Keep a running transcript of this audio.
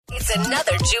It's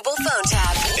another Jubal phone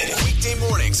tab. Weekday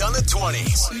mornings on the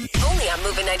 20s. Only on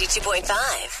Moving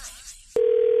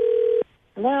 92.5.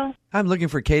 Hello. I'm looking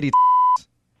for Katie.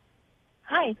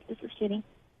 Hi, this is Katie.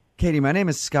 Katie, my name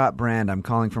is Scott Brand. I'm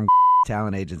calling from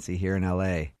Talent Agency here in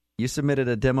L.A. You submitted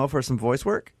a demo for some voice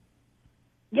work?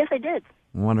 Yes, I did.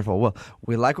 Wonderful. Well,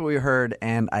 we like what we heard,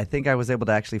 and I think I was able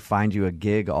to actually find you a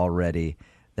gig already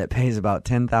that pays about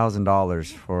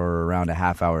 $10,000 for around a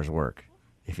half hour's work,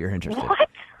 if you're interested. What?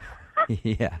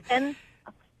 Yeah. And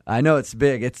I know it's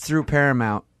big. It's through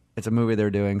Paramount. It's a movie they're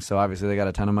doing, so obviously they got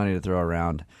a ton of money to throw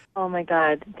around. oh my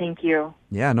God, thank you.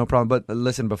 Yeah, no problem. But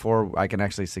listen, before I can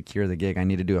actually secure the gig, I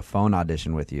need to do a phone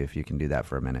audition with you, if you can do that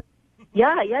for a minute.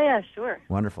 Yeah, sure.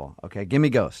 Wonderful. Okay, give me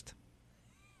Ghost.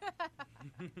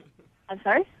 I'm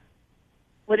sorry?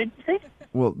 What did you say?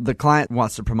 Well, the client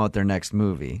wants to promote their next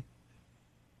movie,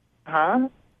 Huh?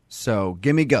 so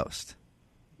give me Ghost.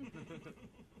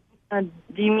 Do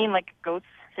you mean like ghost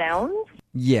sounds?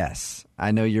 Yes,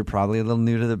 I know you're probably a little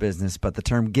new to the business, but the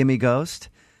term gimme ghost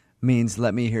means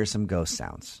let me hear some ghost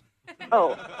sounds.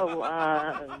 Like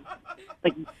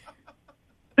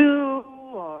boo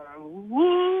or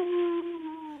woo.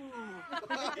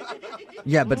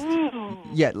 Yeah, but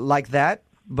like that,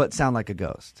 but sound like a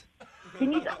ghost.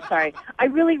 Can you? Sorry, I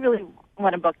really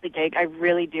want to book the gig. I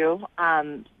really do.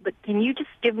 But can you just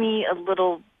give me a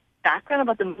little background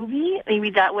about the movie?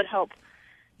 Maybe that would help.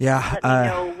 Yeah. Let me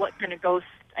know what kind of ghost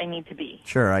I need to be.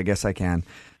 Sure, I guess I can.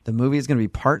 The movie is going to be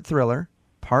part thriller,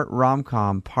 part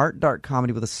rom-com, part dark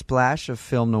comedy with a splash of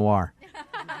film noir.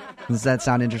 Does that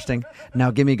sound interesting? Now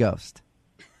give me Ghost.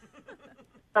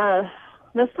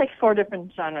 That's like 4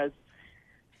 different genres.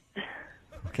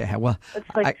 Okay, well, It's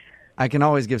like I can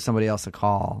always give somebody else a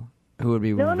call who would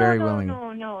be very willing.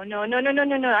 No.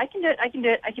 I can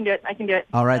do it.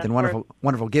 All right, then,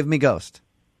 wonderful. Give me Ghost.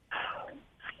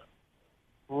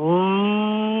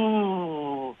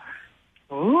 Ooh.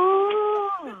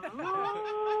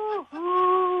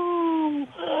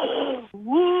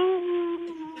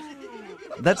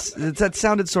 That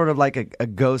sounded sort of like a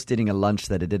ghost eating a lunch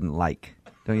that it didn't like,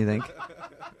 don't you think?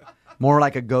 More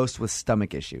like a ghost with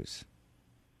stomach issues.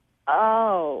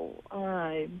 Oh,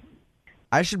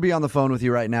 I should be on the phone with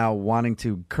you right now wanting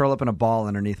to curl up in a ball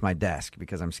underneath my desk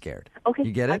because I'm scared. okay.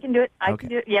 You get it? I can do it. I Okay. can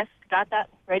do it. Yes, got that.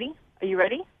 Ready? Are you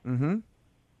ready? Mm-hmm.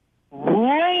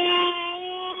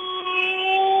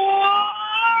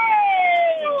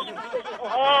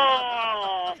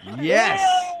 Yes!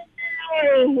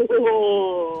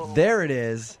 There it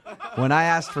is. When I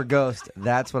asked for Ghost,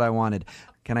 that's what I wanted.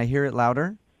 Can I hear it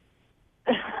louder?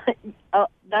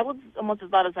 That was almost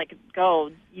as loud as I could go.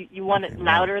 You want it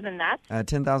louder than that?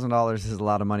 $10,000 is a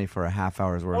lot of money for a half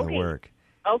hour's worth of work.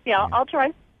 Okay, I'll try.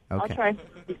 Okay. I'll try.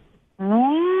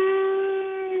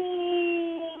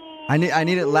 I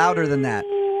need it louder than that.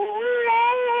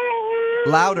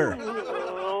 Louder.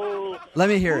 Let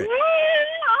me hear it.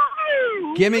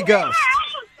 Give me Ghost.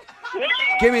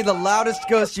 Give me the loudest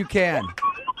Ghost you can.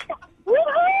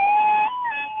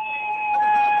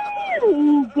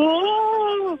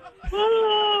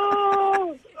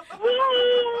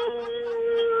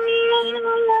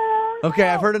 Okay,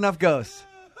 I've heard enough Ghost.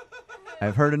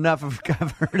 I've heard enough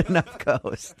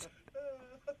Ghost.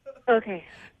 Okay.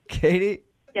 Katie?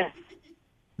 Yes.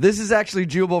 This is actually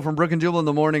Jubal from Brook and Jubal in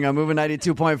the Morning. I'm moving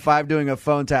 92.5 doing a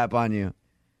phone tap on you.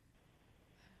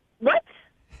 What?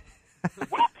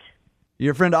 What?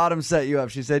 Your friend Autumn set you up.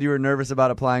 She said you were nervous about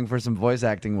applying for some voice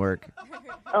acting work.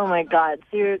 Oh my God.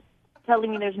 So you're telling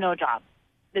me there's no job.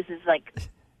 This is like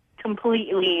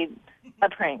completely a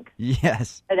prank.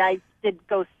 Yes. And I did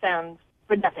ghost sounds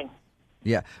for nothing.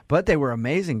 Yeah, but they were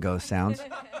amazing ghost sounds.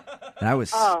 And I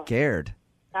was scared.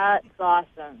 That's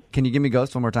awesome. Can you give me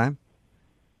Ghost one more time?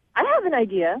 I have an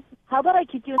idea. How about I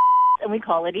kick you in the and we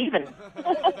call it even?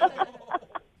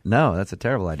 No, that's a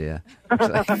terrible idea. Wake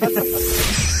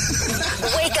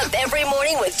up every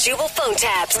morning with Jubal phone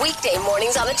tabs. Weekday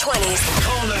mornings on the 20s.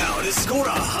 Call now to score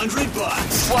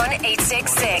 $100.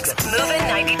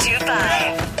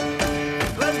 1-866-MOVING-92.5.